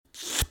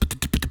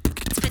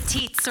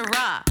Petite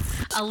Syrah,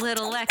 a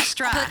little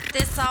extra. Put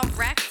this on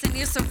Rex and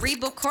your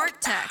cerebral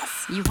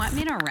cortex. You want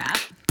me to rap?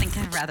 Think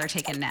I'd rather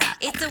take a nap.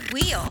 It's a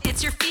wheel.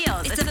 It's your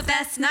feels. It's the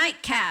best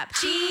nightcap.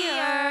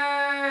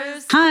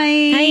 Cheers.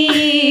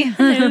 Hi.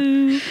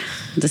 Hello.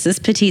 This is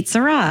Petite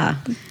Syrah.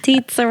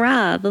 Petite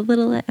Syrah, the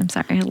little. I'm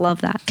sorry, I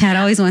love that. Kat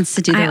always wants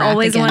to do the rap. I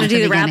always again want to at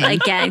do the rap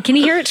beginning. again. Can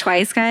you hear it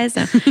twice, guys?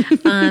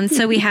 No.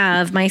 So we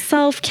have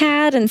myself,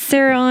 Kat, and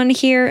Sarah on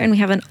here, and we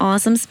have an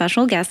awesome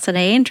special guest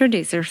today.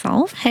 Introduce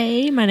yourself.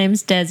 Hey, my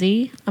name's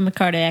Desi. I'm a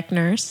cardiac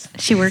nurse.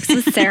 She works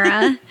with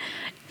Sarah,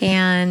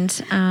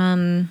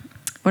 and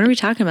what are we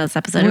talking about this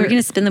episode? We're going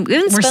to spin the. We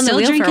haven't We're spun the still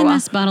wheel for a drinking while.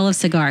 this bottle of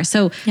cigar.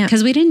 So, Yeah.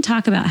 because we didn't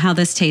talk about how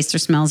this tastes or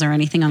smells or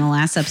anything on the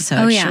last episode.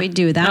 Oh, yeah. Should we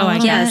do that? Oh, a I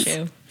little got bit?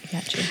 you. I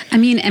got you. I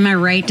mean, am I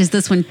right? Does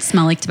this one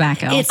smell like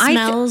tobacco? It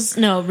smells,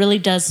 no, it really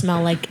does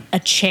smell like a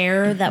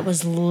chair that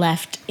was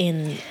left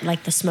in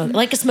like the smoke,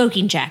 like a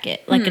smoking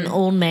jacket, like an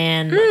old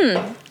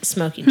man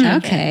smoking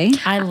jacket. Okay.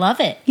 I love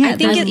it. Yeah, I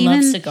there's love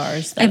even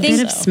cigars. a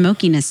bit of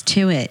smokiness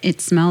to it. It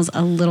smells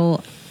a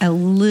little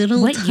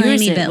What year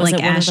is tiny it? bit Was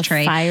like it one ashtray.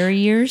 Of the fire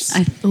years?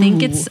 I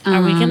think it's,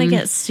 Are we gonna um,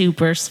 get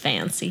super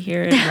fancy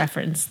here and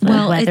reference the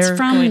Well, weather it's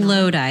from going on?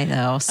 Lodi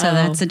though, so Oh.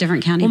 that's a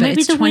different county. Well, but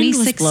maybe it's the wind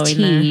was blowing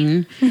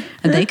 2016.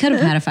 They could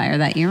have had a fire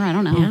that year. I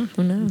don't know. Yeah,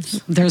 who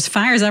knows? There's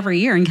fires every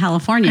year in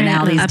California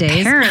now these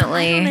days. I don't know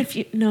Apparently,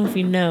 if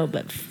you know,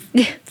 but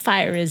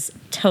fire is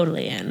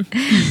totally in.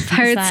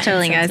 Pirates That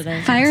totally, guys.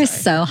 insensitive? Fire I'm is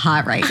sorry. so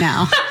hot right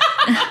now.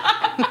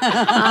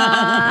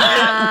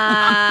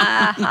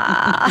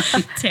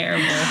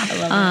 Terrible. I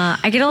love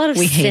I get a lot of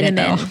We hate it,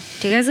 cinnamon. though.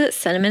 Do you guys get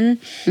cinnamon?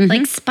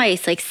 Like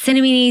spice, like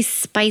cinnamony,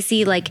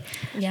 spicy, like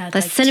Yeah, the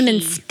like cinnamon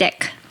tea.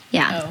 stick.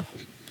 Yeah. it. Oh,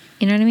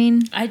 You know what I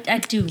mean? I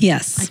do.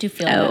 Yes. I do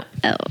feel Oh,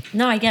 that. oh.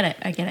 No, I get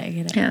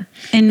it. Yeah.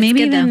 And maybe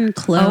good, even though.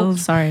 clove. Oh,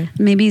 sorry.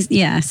 Maybe,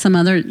 yeah, some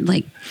other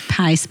like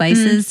pie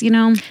spices, you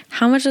know?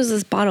 How much is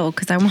this bottle?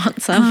 Because I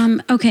want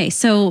some. Okay,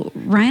 so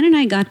Ryan and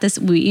I got this.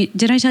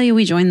 Did I tell you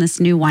we joined this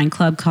new wine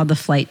club called the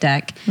Flight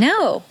Deck?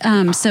 No.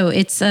 So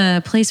it's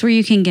a place where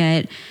you can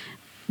get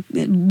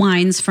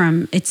wines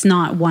from, it's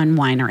not one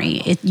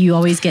winery. You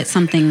always get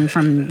something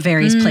from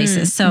various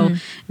places. So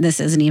this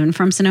isn't even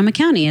from Sonoma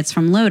County. It's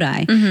from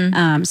Lodi.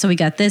 So we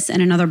got this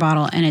and another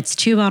bottle, and it's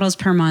 2 bottles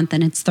per month,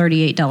 and it's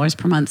 $38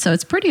 per month. So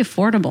it's pretty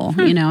affordable,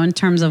 you know, in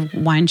terms of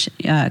wine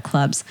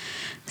clubs.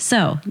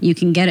 So you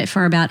can get it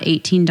for about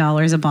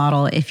 $18 a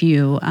bottle if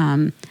you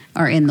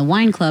are in the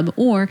wine club,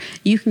 or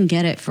you can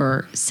get it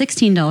for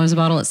 $16 a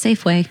bottle at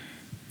Safeway.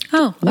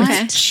 Oh,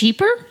 okay.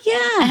 Cheaper? Yeah.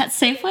 At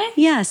Safeway?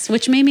 Yes,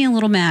 which made me a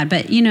little mad,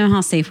 but you know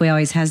how Safeway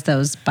always has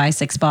those buy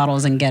 6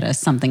 bottles and get a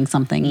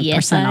something Yes,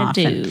 percent I off.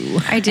 do.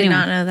 And- I did Anyway.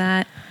 not know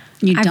that.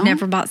 You I've don't?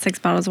 never bought 6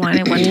 bottles of wine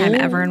at one time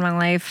ever in my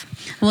life.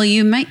 Well,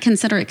 you might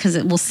consider it because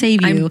it will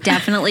save you. I'm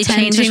definitely 10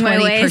 to changing my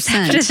ways.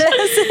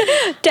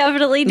 20%.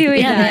 Definitely doing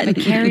Yeah, they have a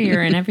that.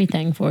 carrier and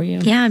everything for you.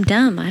 Yeah, I'm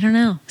dumb. I don't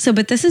know. So,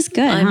 but this is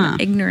good, I'm huh?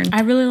 ignorant.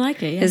 I really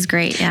like it. Yeah. Is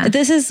great. Yeah.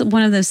 This is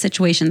one of those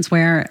situations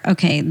where,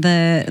 okay,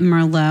 the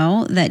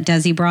Merlot that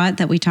Desi brought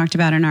that we talked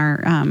about in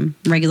our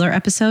regular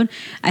episode,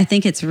 I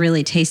think it's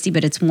really tasty,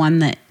 but it's one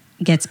that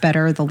gets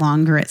better the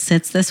longer it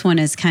sits. This one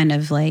is kind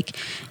of like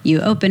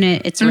you open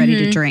it, it's ready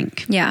to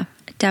drink. Yeah,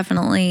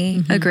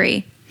 definitely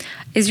agree.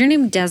 Is your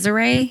name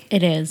Desiree?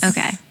 It is.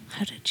 Okay.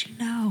 How did you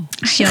know?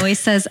 She always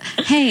says,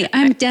 "Hey,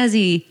 I'm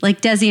Desi,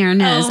 like Desi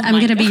Arnaz. Oh I'm my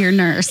going to be your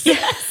nurse."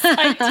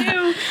 I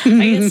do.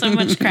 I get so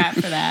much crap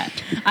for that.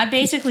 I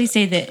basically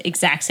say the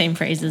exact same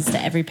phrases to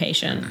every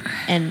patient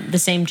and the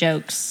same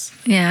jokes.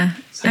 Yeah. I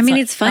It's mean,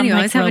 like- it's fun. I'm You like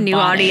always have a new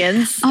robotic.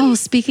 audience. Oh,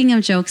 speaking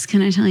of jokes,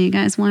 can I tell you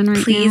guys one right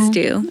now? Please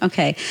do.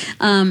 Okay.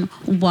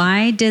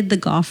 Why did the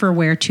golfer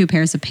wear 2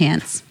 pairs of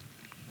pants?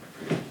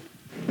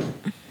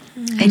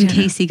 In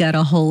case he got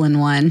a hole in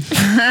one.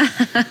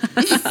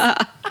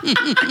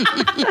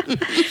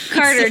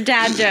 Carter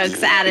dad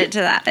jokes added to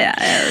that. Yeah,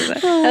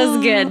 that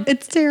was good.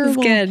 It's It terrible.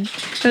 was good.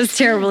 It was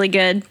terribly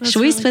good.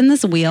 Should we spin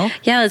this wheel?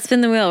 Yeah, let's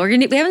spin the wheel. We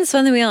haven't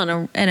spun the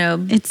wheel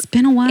It's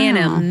been a while. in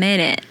a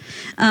minute.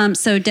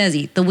 So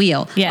Desi, the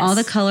wheel. Yes. All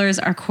the colors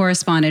are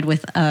corresponded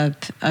with a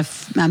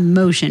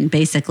emotion,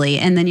 basically,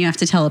 and then you have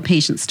to tell a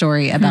patient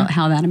story about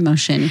how that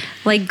emotion.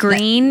 Like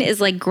green is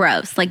like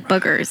gross, like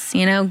boogers.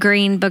 You know,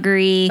 green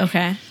boogery.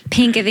 Okay.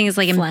 Pink, I think, is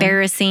like Phlegm.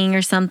 embarrassing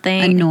or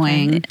something.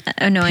 Annoying.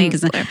 Annoying. Pink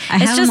is- I It's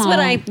have just them what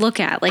all. I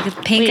look at. Like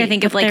pink, I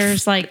think of like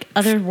there's like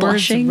other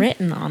blushing. words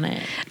written on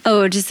it.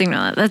 Oh, just ignore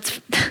that.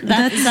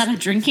 That's Is that a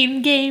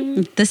drinking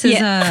game? This is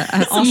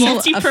also a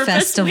multi-purpose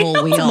festival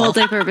wheel. wheel.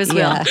 multi-purpose wheel.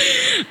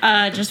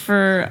 Yeah. Just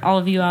for all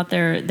of you out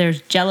there,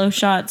 there's Jello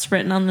shots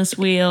written on this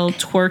wheel,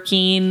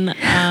 twerking.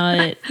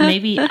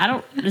 Maybe I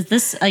don't. Is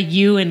this a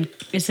you and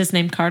is his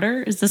name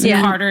Carter? Is this a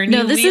Carter and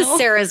No, you this wheel? is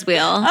Sarah's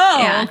wheel. Oh,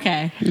 Yeah.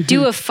 okay.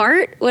 Do a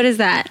fart? What is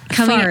that?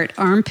 Fart,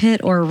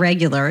 armpit, or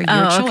regular, your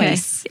Oh, okay.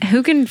 choice.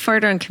 Who can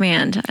fart on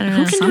command? I don't know.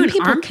 Who can Some do an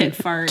people armpit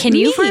fart? Can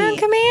you Me. fart on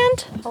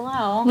command?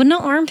 Hello. Well,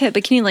 not armpit,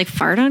 but can you like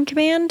fart on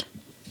command?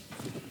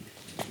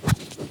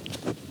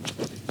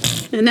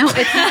 No, it's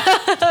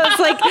It's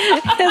like,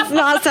 it does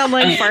not sound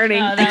like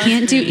farting. I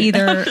can't do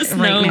either right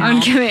no now.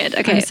 On command.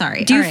 Okay. I'm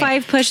sorry. Do All right.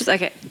 5 pushes.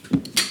 Okay.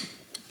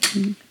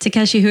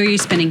 Takeshi, who are you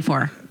spinning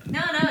for? No,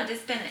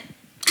 just spin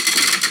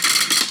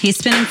it. He's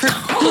spinning for.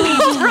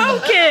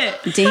 Broke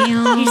it.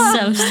 Damn. He's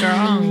so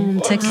strong.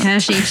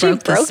 Takeshi broke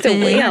the broke the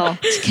spin. wheel.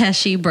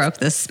 Takeshi broke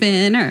the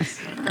spinner.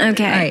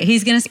 Okay. All right,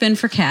 he's gonna spin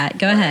for Kat.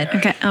 Go ahead.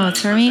 Okay. Oh,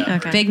 it's for me?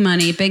 Okay. Big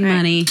money. Big Right.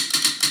 money.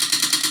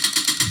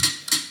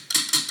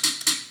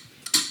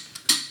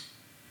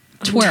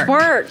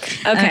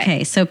 Twerk. Okay.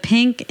 Okay, so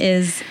pink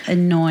is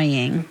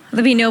annoying.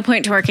 There'll be no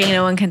point twerking.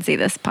 No one can see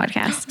this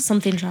podcast.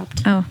 Something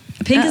dropped. Oh.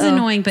 Pink is Uh-oh.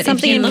 annoying, but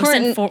something if you, Looks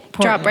important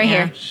drop right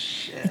yeah. here.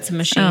 It's a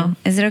machine. Oh,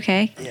 is it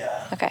okay?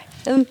 Yeah. Okay.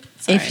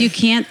 if you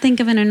can't think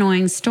of an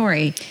annoying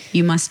story,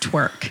 you must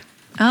twerk.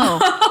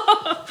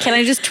 Oh. Can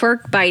I just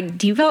twerk by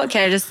default?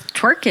 Can I just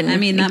twerk and I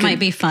mean, that might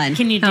be fun.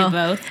 Can you do Oh.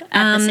 both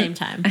at the same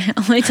time?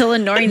 only tell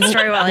an annoying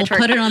story while I We'll twerk?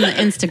 put it on the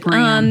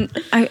Instagram.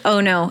 Oh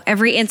no!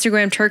 Every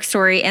Instagram twerk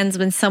story ends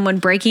with someone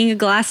breaking a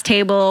glass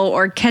table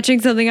or catching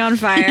something on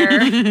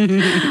fire.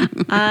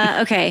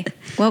 Okay,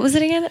 what was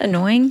it again?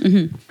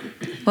 Annoying.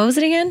 What was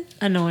it again?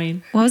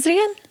 Annoying. What was it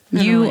again?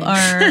 You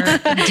are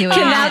doing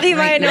Can that it be my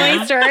right now.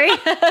 annoying story?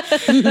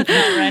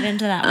 Got right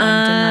into that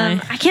one,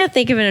 didn't I? I can't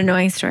think of an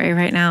annoying story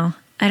right now.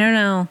 I don't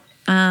know.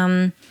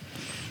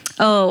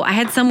 I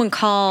had someone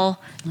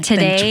call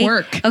today.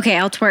 twerk. Okay,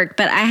 I'll twerk.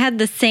 But I had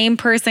the same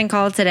person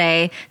call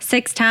today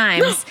 6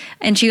 times,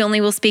 and she only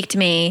will speak to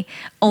me.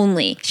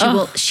 Only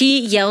she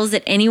yells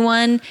at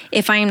anyone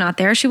if I am not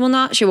there. She will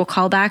not. She will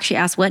call back. She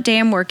asks what day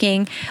I'm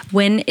working.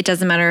 When it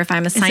doesn't matter if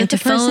I'm assigned to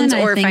the person phones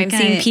I or if I'm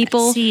think seeing I-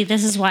 people. See,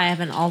 this is why I have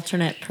an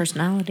alternate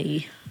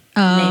personality.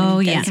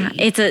 Oh, named yeah. Desi.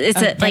 It's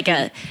a like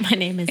a My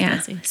name is yeah.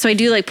 Desi. So I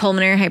do like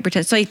pulmonary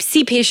hypertension. So I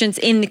see patients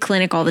in the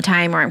clinic all the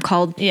time, or I'm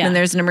called Yeah. when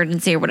there's an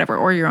emergency or whatever,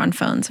 or you're on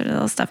phones or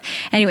all stuff.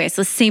 Anyway,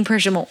 so the same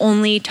person will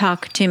only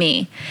talk to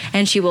me,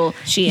 and she will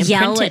She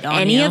yell imprinted at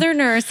on any you. other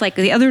nurse. Like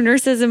the other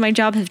nurses in my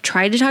job have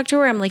tried to talk to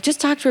her. I'm like, just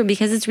talk to her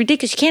because it's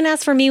ridiculous. She can't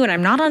ask for me when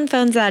I'm not on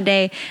phones that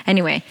day.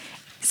 Anyway.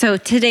 So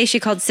today she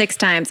called 6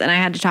 times, and I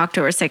had to talk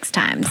to her 6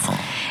 times.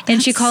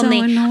 And she That's called so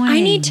me. I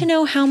annoying. need to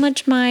know how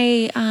much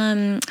my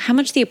how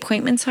much the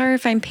appointments are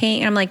if I'm paying.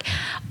 And I'm like,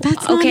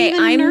 That's not okay, even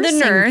a I'm the nursing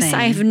nurse. thing.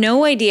 I have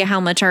no idea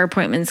how much our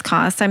appointments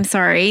cost. I'm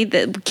sorry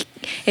that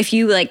if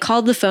you like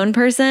called the phone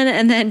person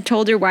and then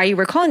told her why you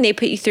were calling, they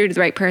put you through to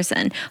the right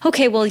person.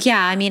 Okay, well,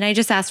 yeah. I mean, I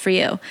just asked for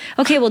you.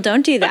 Okay, well,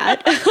 don't do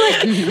that.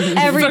 Like,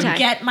 every time.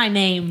 Forget my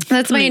name.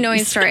 That's my please.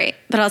 annoying story,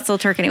 but I'll still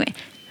twerk anyway.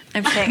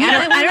 I'm kidding.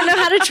 I don't know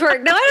how to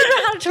twerk. No, I don't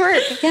know how to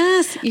twerk.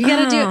 Yes, you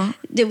gotta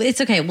do. It's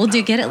okay. We'll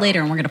get it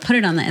later, and we're gonna put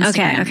it on the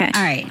Instagram. Okay.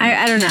 All right.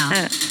 I don't know.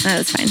 Now,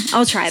 That's fine.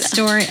 I'll try that.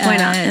 story. Why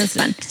not? It's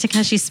fun.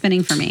 Takeshi's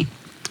spinning for me.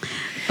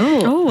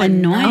 Oh,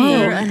 annoying.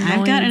 another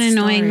I've got an annoying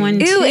annoying story. one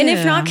too. Ooh, and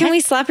if not, can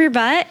we slap your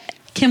butt?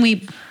 Can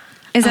we?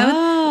 Is that?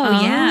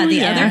 Oh, yeah. The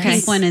yeah. other Okay.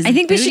 pink one is. I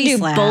think we should booty do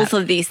slap. both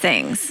of these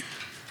things.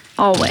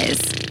 Always.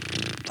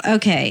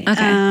 Okay.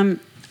 Okay.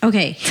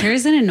 Okay.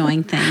 Here's an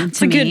annoying thing.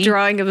 It's a good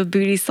drawing of a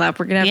booty slap.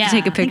 We're gonna have to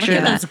take a picture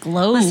look of at that. those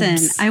globes.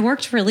 Listen, I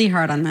worked really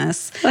hard on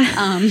this.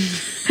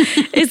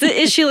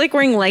 Is she like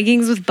wearing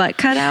leggings with butt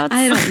cutouts?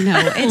 I don't know.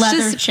 It's Leather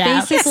just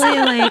chaps. basically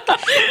like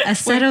a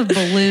set of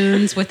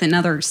balloons with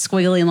another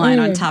squiggly line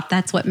on top.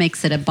 That's what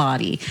makes it a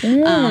body.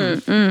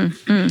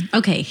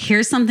 Okay,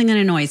 here's something that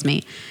annoys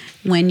me.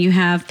 When you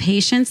have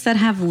patients that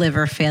have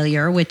liver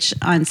failure, which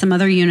on some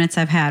other units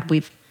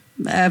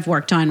I've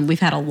worked on, we've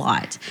had a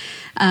lot.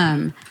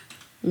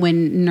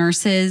 When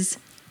nurses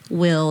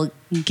will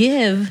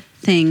give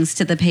things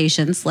to the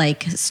patients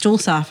like stool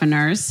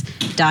softeners,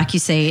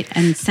 Docusate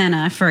and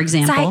Senna, for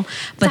example,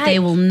 but they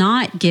will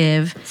not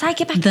give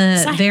get back.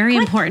 the very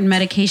important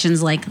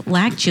medications like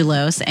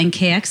lactulose and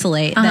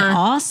Kxalate that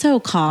also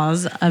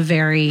cause a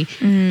very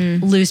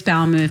loose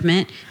bowel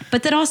movement,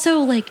 but that also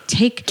like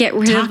Get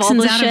rid of all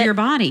toxins the out shit. of your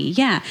body.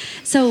 Yeah.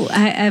 So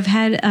I've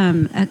had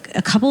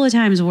a couple of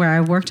times where I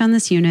worked on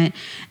this unit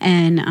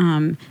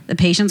and the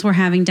patients were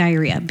having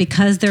diarrhea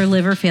because they're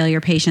liver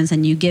failure patients,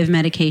 and you give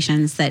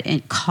medications that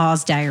it cause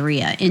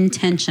diarrhea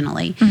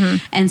intentionally.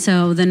 And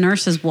so the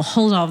nurses will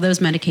hold all of those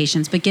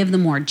medications, but give the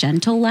more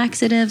gentle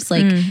laxatives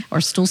like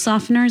or stool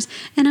softeners.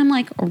 And I'm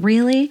like,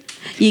 really?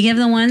 You give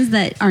the ones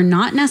that are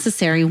not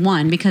necessary,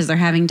 one, because they're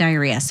having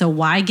diarrhea. So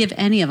why give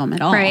any of them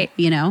at all? Right.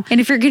 You know? And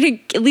if you're gonna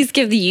at least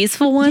give the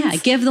useful ones, Yeah,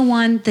 give the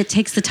one that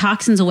takes the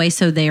toxins away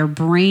so their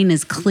brain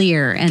is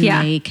clear and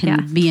Yeah, they can yeah.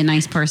 be a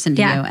nice person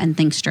to Yeah. you and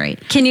think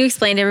straight. Can you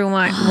explain to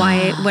everyone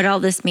what all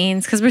this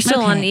means? Because we're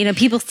still on, Okay.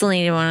 people still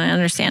need to want to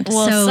understand.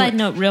 Well, So- side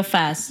note, real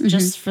fast,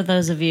 just for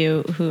those of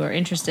you who are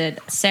interested,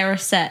 Sarah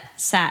sat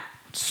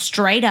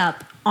straight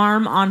up,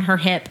 arm on her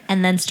hip,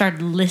 and then started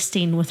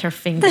listing with her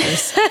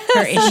fingers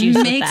her issues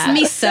with Makes that.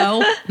 me so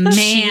mad.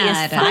 She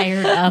is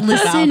fired up.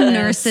 Listen, about this.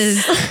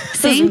 nurses,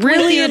 think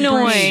really with your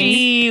annoying. brain.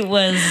 She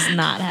was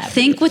not happy.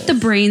 Think with the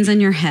brains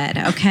in your head,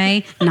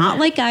 okay? Not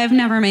like I've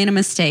never made a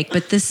mistake,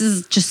 but this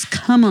is just,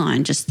 come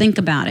on, just think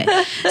about it.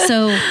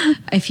 So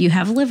if you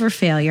have liver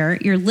failure,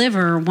 your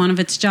liver, one of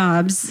its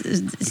jobs,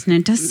 and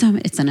it does so,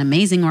 it's an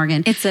amazing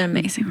organ. It's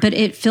amazing. But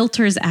it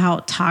filters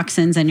out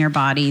toxins in your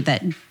body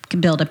that can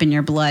build up in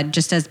your blood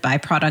just as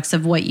byproducts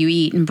of what you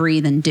eat and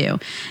breathe and do.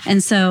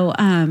 And so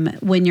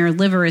when your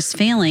liver is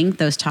failing,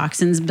 those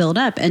toxins build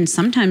up, and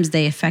sometimes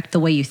they affect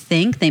the way you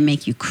think. They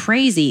make you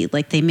crazy,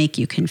 like they make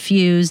you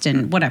confused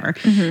and whatever,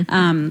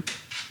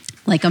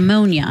 like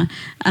ammonia.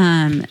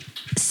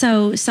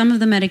 So some of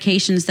the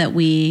medications that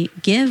we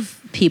give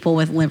people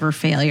with liver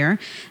failure,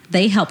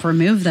 they help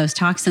remove those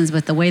toxins,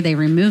 but the way they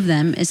remove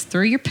them is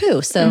through your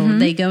poo. So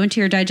they go into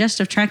your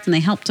digestive tract and they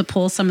help to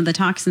pull some of the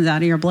toxins out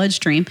of your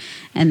bloodstream,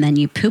 and then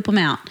you poop them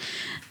out.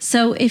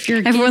 So if you're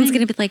Everyone's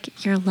going to be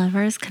like, your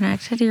liver is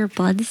connected to your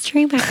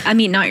bloodstream? I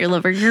mean, not your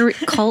liver, your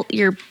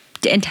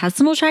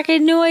intestinal tract. I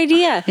had no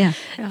idea. Yeah.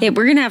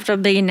 We're going to have to have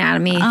a big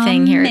anatomy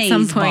thing here at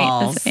some point.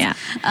 Amazeballs.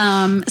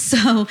 Yeah.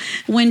 So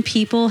when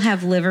people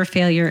have liver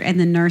failure and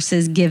the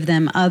nurses give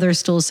them other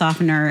stool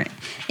softener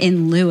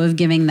in lieu of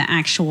giving the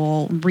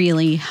actual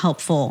really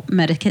helpful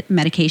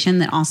medication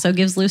that also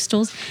gives loose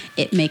stools,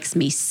 it makes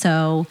me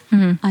so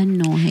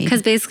annoyed.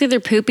 Because basically they're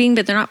pooping,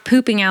 but they're not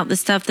pooping out the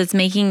stuff that's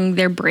making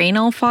their brain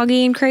all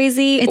foggy and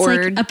crazy. It's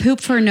like a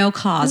poop for no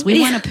cause. We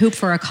want to poop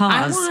for a I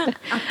cause. want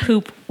a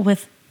poop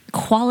with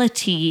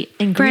quality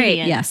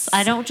ingredients. Yes.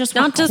 I don't just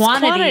Not want just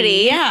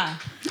quantity. Yeah.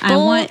 I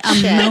want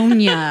Bullshit.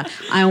 ammonia.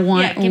 I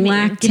want give me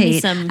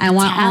lactate. some I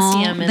want all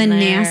potassium the in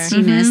there.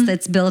 nastiness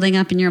that's building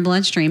up in your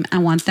bloodstream. I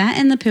want that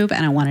in the poop,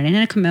 and I want it in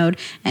a commode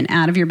and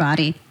out of your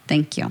body.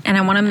 Thank you. and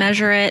I want to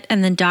measure it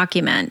and then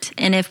document.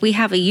 And if we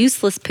have a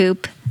useless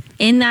poop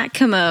in that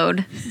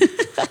commode,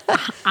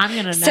 I'm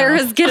gonna know.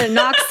 Sarah's gonna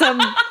knock some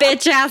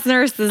bitch ass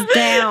nurses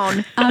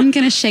down. I'm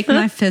going to shake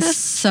my fist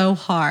so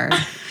hard.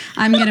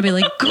 I'm going to be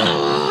like,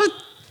 God,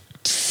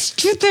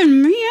 stupid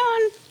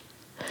man.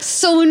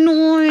 So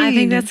annoying. I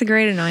think that's a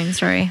great annoying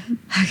story.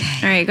 okay.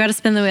 All right, got to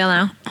spin the wheel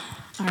now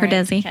All for right,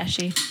 Desi.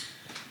 Takeshi.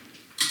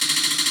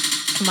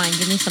 Come on,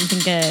 give me something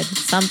good.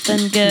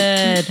 Something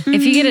good.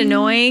 If you get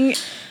annoying,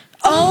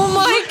 oh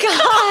my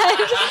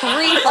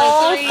God,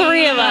 all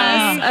three of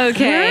us.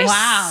 Okay.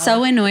 Wow.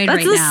 So annoyed That's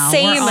right the now.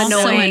 same We're all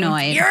so annoying.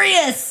 annoyed.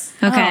 Furious.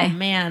 Okay. Oh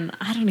man,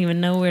 I don't even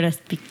know where to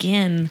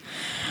begin.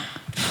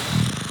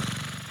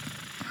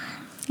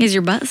 Is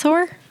your butt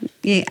sore?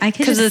 Yeah, I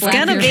could 'Cause just it's slap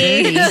gonna your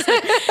be. booties.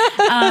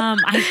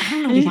 I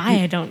don't know why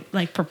I don't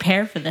like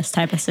prepare for this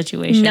type of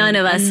situation. None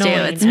of us do.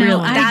 Annoying. It's real-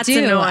 No, I That's do.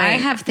 annoying. I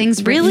have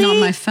things written Really? on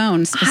my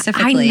phone I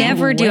specifically.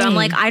 never do. I'm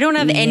way. like, I don't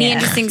have any Yeah.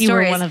 interesting You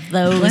were stories. one of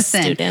those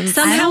Listen, students.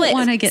 Somehow I don't it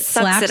want to get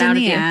sucks slapped it out in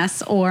of the you.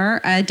 ass,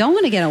 or I don't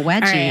want to get a wedgie. All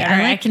right,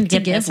 I like I can to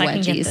get give this, I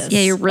can get wedgies. this. Yeah,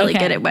 you're really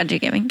Okay. good at wedgie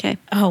giving. Okay.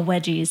 Oh,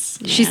 wedgies.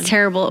 She's man.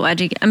 terrible at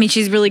wedgie. I mean,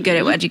 she's really good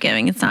at wedgie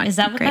giving. It's not. Is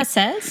that what great. that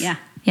says? Yeah.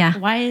 Yeah.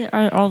 Why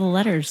are all the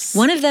letters?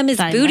 One of them is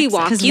booty dyslexic?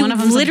 walk. 'Cause You one of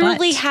them's a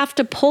literally butt. have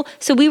to pull.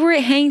 So we were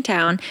at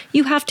Hangtown.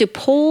 You have to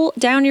pull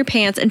down your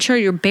pants and show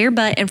your bare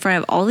butt in front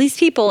of all these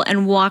people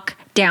and walk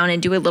down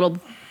and do a little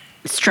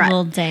strut.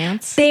 Little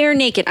dance. Bare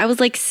naked. I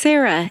was like,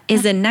 Sarah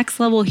is a next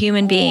level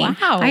human being.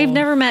 Wow. I've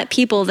never met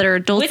people that are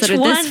adults Which that are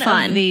one this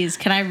fun. of these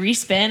can I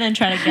respin and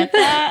try to get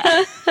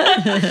that?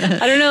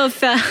 I don't know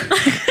if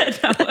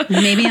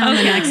Maybe on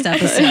the next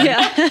episode.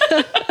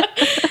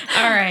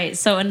 All right,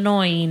 so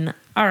annoying.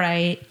 All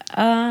right,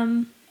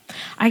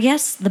 I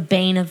guess the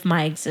bane of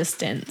my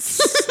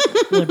existence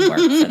would work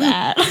for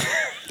that.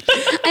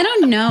 I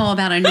don't know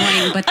about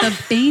annoying, but the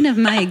bane of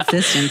my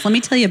existence. Let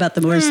me tell you about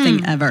the worst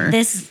thing ever.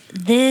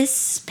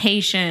 This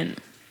patient,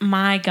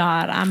 my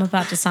God, I'm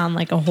about to sound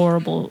like a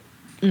horrible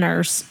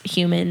nurse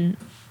human.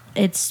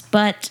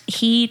 But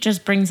he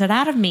just brings it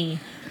out of me.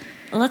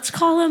 Let's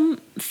call him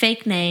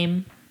fake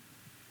name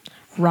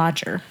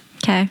Roger.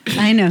 Okay.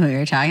 I know who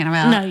you're talking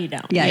about. No, you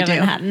don't. Yeah, You I do.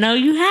 haven't no,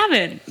 you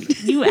haven't.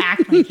 You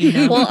act like you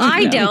know. Well, I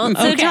You don't.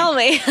 So Okay. tell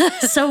me.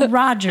 So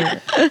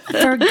Roger,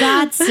 for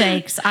God's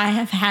sakes, I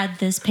have had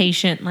this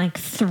patient like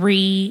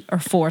 3 or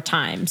 4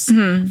 times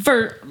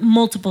for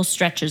multiple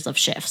stretches of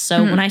shifts.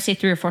 So when I say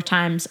 3 or 4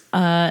 times,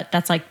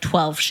 that's like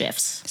 12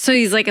 shifts. So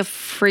he's like a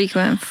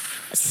frequent.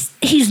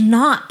 He's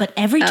not, but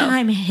every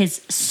time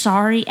his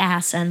sorry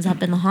ass ends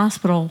up in the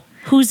hospital,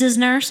 who's his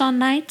nurse on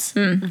nights?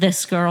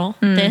 This girl.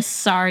 This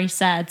sorry,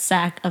 sad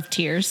sack of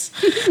tears.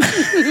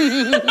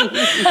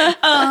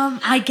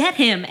 I get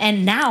him,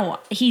 and now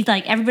he's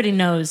like, everybody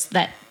knows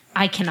that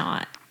I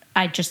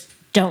just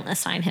don't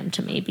assign him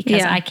to me because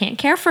Yeah. I can't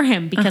care for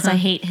him because I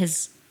hate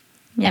his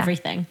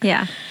everything.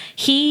 Yeah.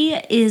 He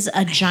is a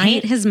I hate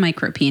giant. his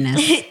micro penis.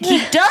 He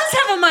does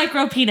have a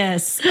micro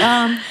penis.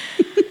 I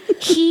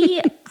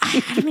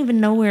don't even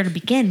know where to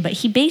begin, but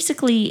he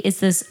basically is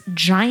this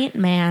giant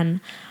man.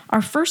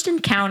 Our first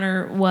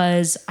encounter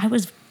was I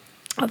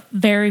a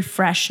very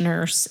fresh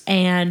nurse,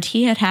 and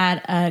he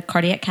had a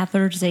cardiac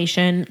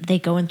catheterization. They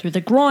go in through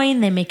the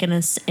groin, they make an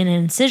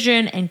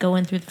incision and go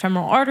in through the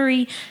femoral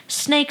artery,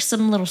 snake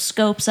some little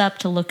scopes up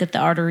to look at the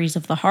arteries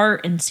of the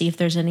heart and see if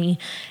there's any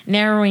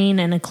narrowing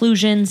and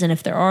occlusions, and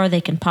if there are,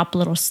 they can pop a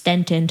little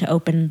stent in to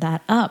open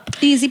that up.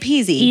 Easy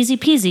peasy. Easy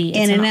peasy.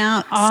 In and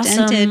out,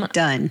 stented,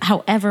 done.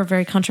 However,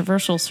 very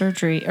controversial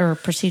surgery or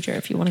procedure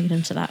if you want to get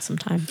into that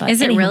sometime. But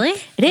Is it really?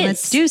 It is.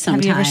 Let's do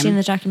Have you ever sometime. seen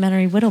the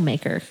documentary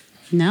Widowmaker?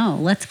 No,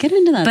 let's get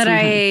into that But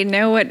sometime. I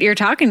know what you're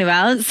talking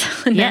about.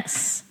 So no.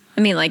 Yes.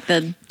 I mean, like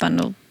the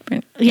bundle.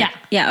 Yeah.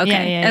 Yeah.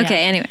 Okay. Yeah.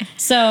 Okay. Anyway.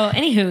 So,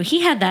 anywho,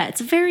 he had that.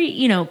 It's very,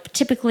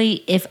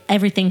 typically if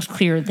everything's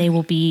clear, they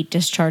will be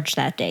discharged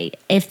that day.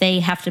 If they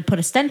have to put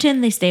a stent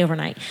in, they stay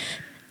overnight.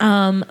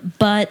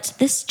 But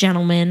this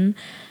gentleman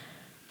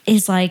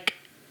is like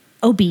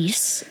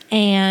obese,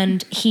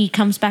 and he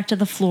comes back to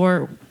the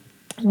floor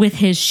with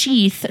his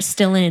sheath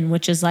still in,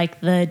 which is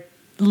like the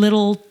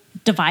little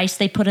device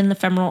they put in the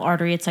femoral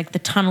artery. It's like the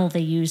tunnel they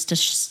use to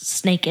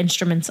snake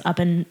instruments up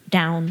and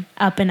down,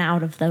 up and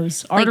out of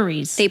those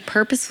arteries. They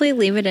purposefully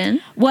leave it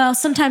in. Well,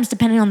 sometimes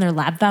depending on their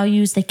lab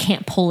values, they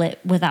can't pull it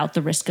without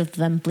the risk of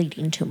them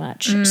bleeding too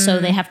much. So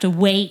they have to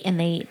wait, and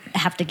they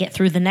have to get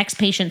through the next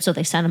patient. So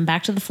they send them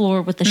back to the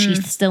floor with the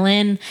sheath still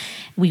in.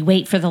 We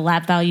wait for the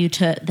lab value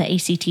to the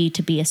ACT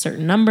to be a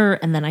certain number,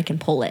 and then I can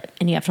pull it.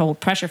 And you have to hold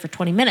pressure for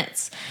 20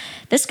 minutes.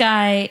 This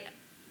guy,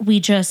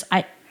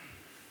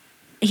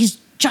 he's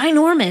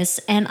ginormous,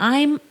 and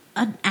I'm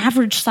an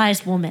average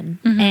sized woman,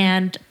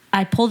 and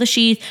I pull the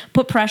sheath,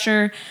 put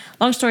pressure.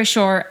 Long story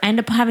short, I end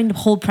up having to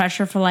hold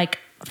pressure for like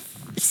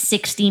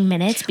 60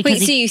 minutes because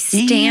Wait, so you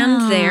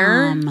stand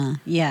there?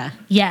 Yeah.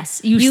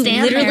 yes, you You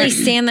stand literally there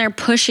stand there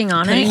pushing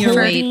on Putting it your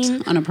for,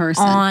 weight on a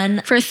person.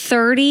 on. for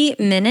 30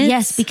 minutes?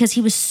 Yes, because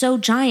he was so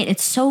giant.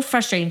 It's so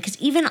frustrating because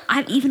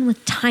even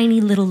with tiny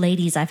little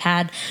ladies, I've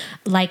had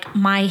like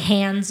my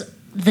hands,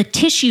 the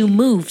tissue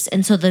moves,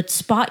 and so the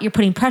spot you're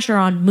putting pressure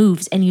on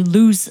moves, and you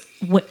lose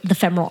the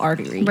femoral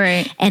artery.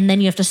 Right. And then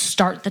you have to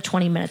start the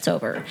 20 minutes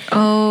over.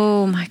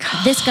 Oh my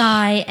God. This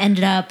guy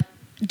ended up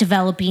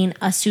developing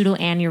a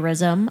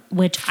pseudoaneurysm,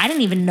 which I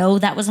didn't even know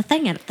that was a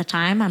thing at the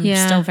time. I'm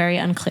Yeah. still very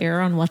unclear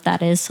on what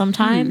that is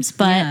sometimes.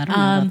 But Yeah, I don't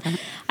know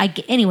about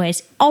that.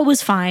 anyways, all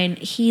was fine.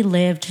 He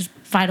lived, his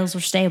vitals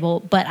were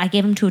stable, but I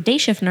gave him to a day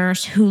shift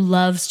nurse who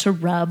loves to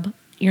rub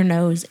your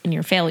nose in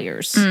your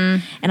failures.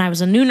 And I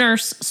was a new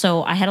nurse,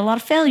 so I had a lot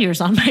of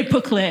failures on my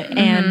booklet,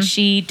 and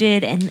she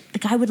did, and the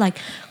guy would like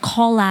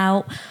call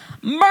out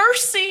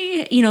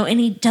mercy, and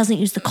he doesn't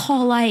use the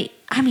call light.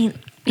 I mean,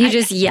 He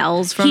just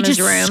yells from he his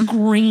just room.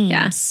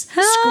 screams,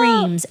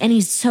 screams, and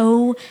he's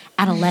so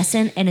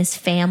adolescent, and his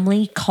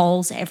family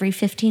calls every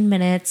 15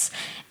 minutes,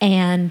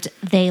 and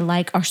they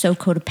like are so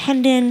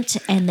codependent,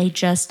 and they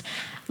just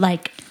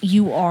like,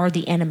 you are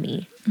the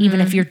enemy,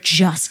 even if you're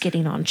just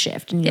getting on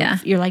shift, and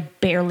you're like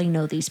barely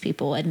know these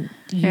people, and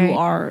you Right.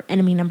 are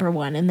enemy number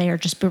one, and they are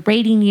just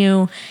berating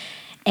you.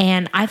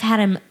 And I've had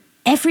him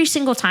every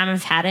single time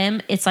I've had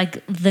him. It's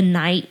like the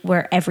night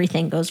where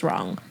everything goes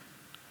wrong.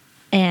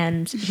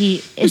 And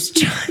he is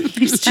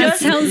just, That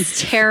sounds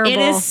terrible. It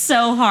is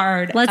so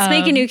hard. Let's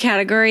make a new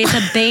category.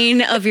 The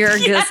bane of your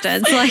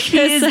existence. Like He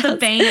is the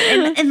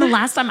bane. And the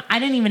last time I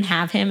didn't even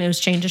have him, it was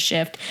change of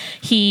shift.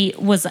 He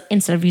was,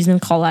 instead of using the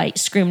call light,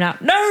 screamed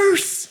out,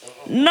 nurse,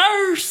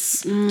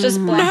 nurse. just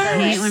I black.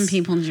 hate when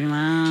people do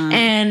that.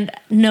 And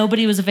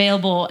nobody was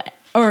available,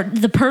 or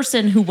the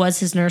person who was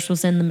his nurse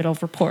was in the middle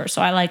of report.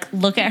 So I like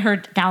look at her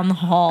down the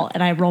hall,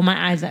 and I roll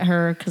my eyes at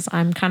her because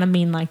I'm kind of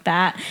mean like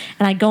that.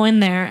 And I go in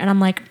there, and I'm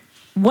like,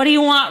 what do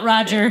you want,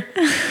 Roger?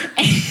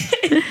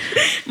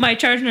 My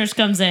charge nurse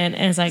comes in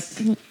and is like,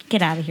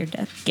 get out of here,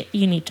 Deb.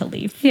 You need to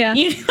leave. Yeah.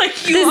 This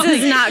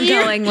This is not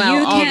going well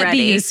you can't already.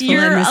 be useful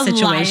in this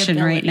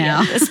situation right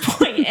now. at this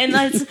point. And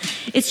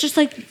it's just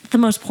like the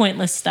most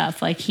pointless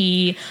stuff. Like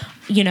he,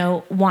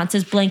 wants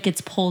his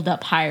blankets pulled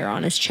up higher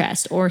on his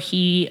chest, or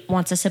he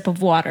wants a sip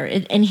of water.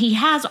 And he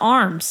has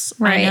arms.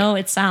 Right. I know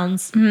it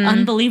sounds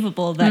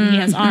unbelievable that he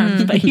has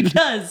arms, but he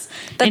does.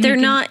 But And they're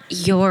you can- not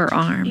your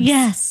arms.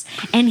 Yes.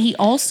 And he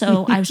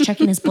also, I was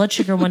checking his blood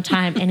sugar one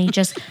time, and he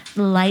just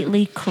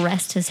lightly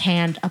caressed his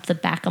hand up the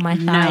back of my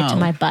thigh to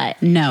my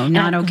butt. No, And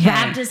not I okay.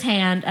 grabbed his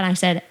hand, and I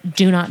said,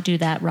 do not do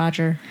that,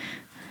 Roger.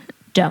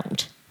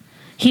 Don't.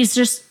 He's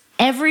just,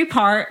 every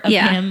part of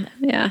him,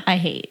 I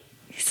hate.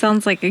 He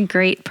sounds like a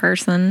great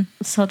person.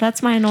 So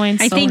that's my annoying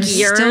I think We're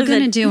you're still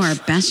going to the- do our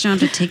best job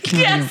to take care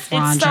Yes, of you,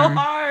 Roger. it's so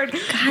hard.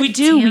 We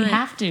do. damn We it.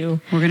 have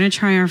to. We're going to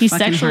try our He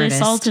fucking sexually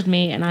hardest. assaulted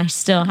me, and I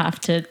still have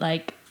to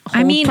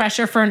hold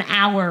pressure for an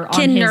hour on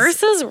Can his...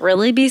 nurses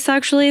really be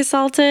sexually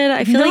assaulted?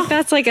 I feel like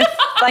that's like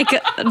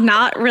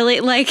not really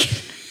like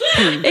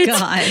it's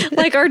God.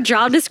 like our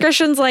job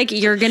description's like,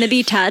 you're gonna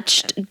be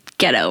touched,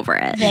 get over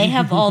it. They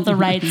have all the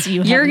rights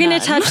you have You're gonna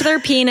none. touch their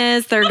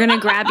penis, they're gonna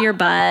grab your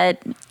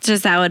butt.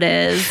 just how it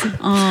is.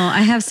 Oh,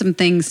 I have some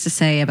things to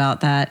say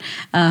about that.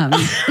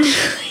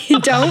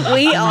 Don't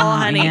we all,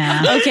 honey?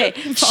 yeah. Okay,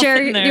 share.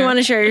 in Do you there. want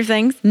to share your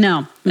things?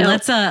 No, No.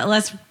 let's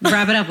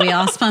wrap it up. We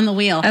all spun the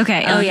wheel.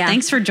 Okay. Oh, yeah.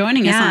 Thanks for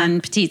joining us Yeah.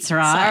 on Petite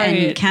Sirah,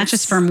 Sorry, and catch us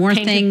it's for more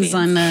painted things beans.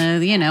 on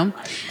on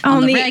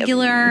On the the-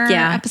 regular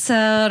yeah.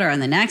 episode or on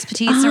the next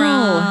Petite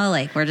Sirah.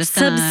 Like we're just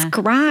gonna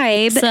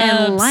Subscribe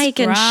and like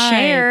and Subscribe.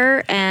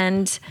 share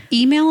and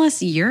email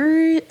us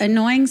your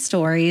annoying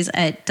stories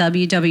at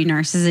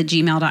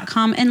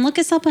wwnurses@gmail.com and look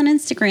us up on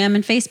Instagram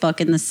and Facebook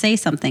and say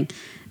something.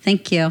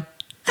 Thank you.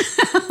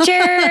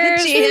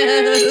 cheers.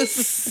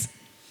 Cheers.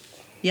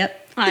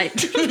 Yep. All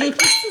right.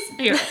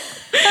 Here.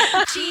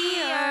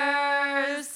 Cheers.